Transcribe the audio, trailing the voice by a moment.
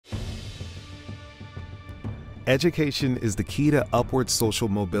Education is the key to upward social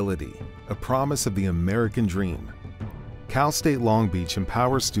mobility, a promise of the American dream. Cal State Long Beach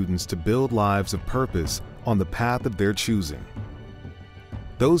empowers students to build lives of purpose on the path of their choosing.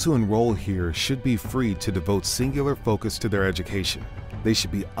 Those who enroll here should be free to devote singular focus to their education. They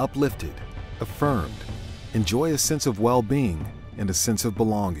should be uplifted, affirmed, enjoy a sense of well-being, and a sense of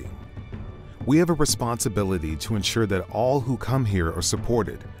belonging. We have a responsibility to ensure that all who come here are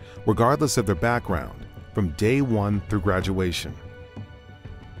supported, regardless of their background, from day one through graduation.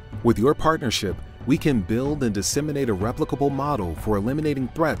 With your partnership, we can build and disseminate a replicable model for eliminating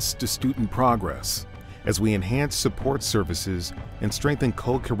threats to student progress as we enhance support services and strengthen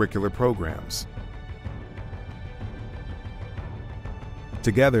co-curricular programs.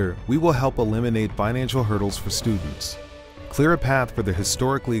 Together, we will help eliminate financial hurdles for students, clear a path for the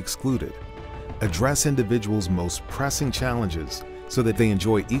historically excluded, address individuals' most pressing challenges so that they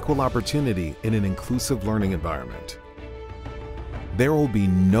enjoy equal opportunity in an inclusive learning environment. There will be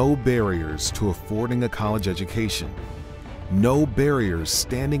no barriers to affording a college education, no barriers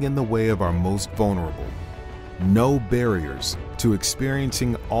standing in the way of our most vulnerable, no barriers to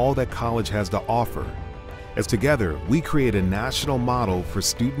experiencing all that college has to offer, as together we create a national model for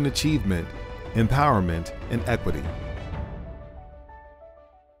student achievement, empowerment, and equity.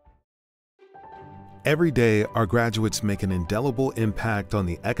 Every day, our graduates make an indelible impact on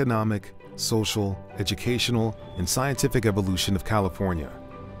the economic, social, educational, and scientific evolution of California.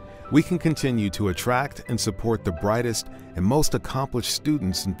 We can continue to attract and support the brightest and most accomplished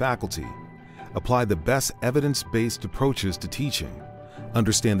students and faculty, apply the best evidence-based approaches to teaching,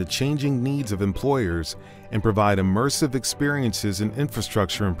 understand the changing needs of employers, and provide immersive experiences and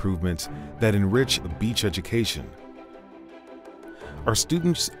infrastructure improvements that enrich a beach education. Our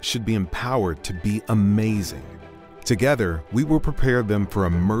students should be empowered to be amazing. Together, we will prepare them for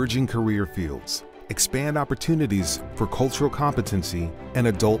emerging career fields, expand opportunities for cultural competency and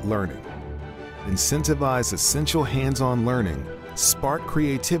adult learning, incentivize essential hands-on learning, spark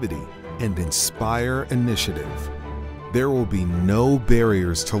creativity, and inspire initiative. There will be no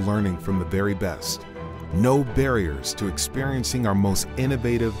barriers to learning from the very best, no barriers to experiencing our most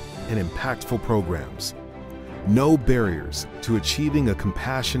innovative and impactful programs, no barriers to achieving a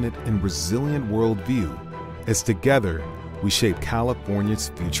compassionate and resilient worldview, as together we shape California's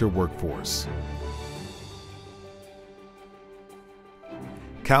future workforce.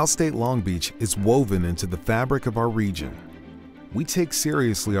 Cal State Long Beach is woven into the fabric of our region. We take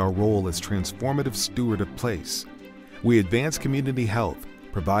seriously our role as transformative steward of place. We advance community health,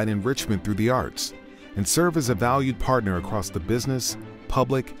 provide enrichment through the arts, and serve as a valued partner across the business,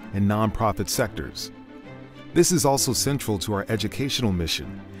 public, and nonprofit sectors. This is also central to our educational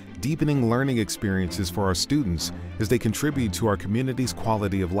mission, deepening learning experiences for our students as they contribute to our community's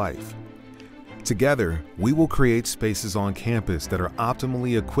quality of life. Together, we will create spaces on campus that are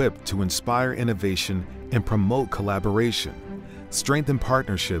optimally equipped to inspire innovation and promote collaboration, strengthen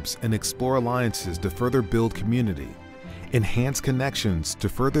partnerships and explore alliances to further build community, enhance connections to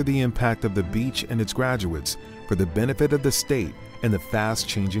further the impact of the beach and its graduates for the benefit of the state and the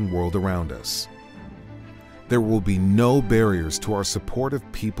fast-changing world around us. There will be no barriers to our support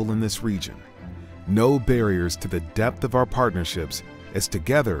of people in this region, no barriers to the depth of our partnerships, as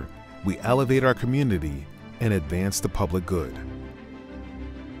together we elevate our community and advance the public good.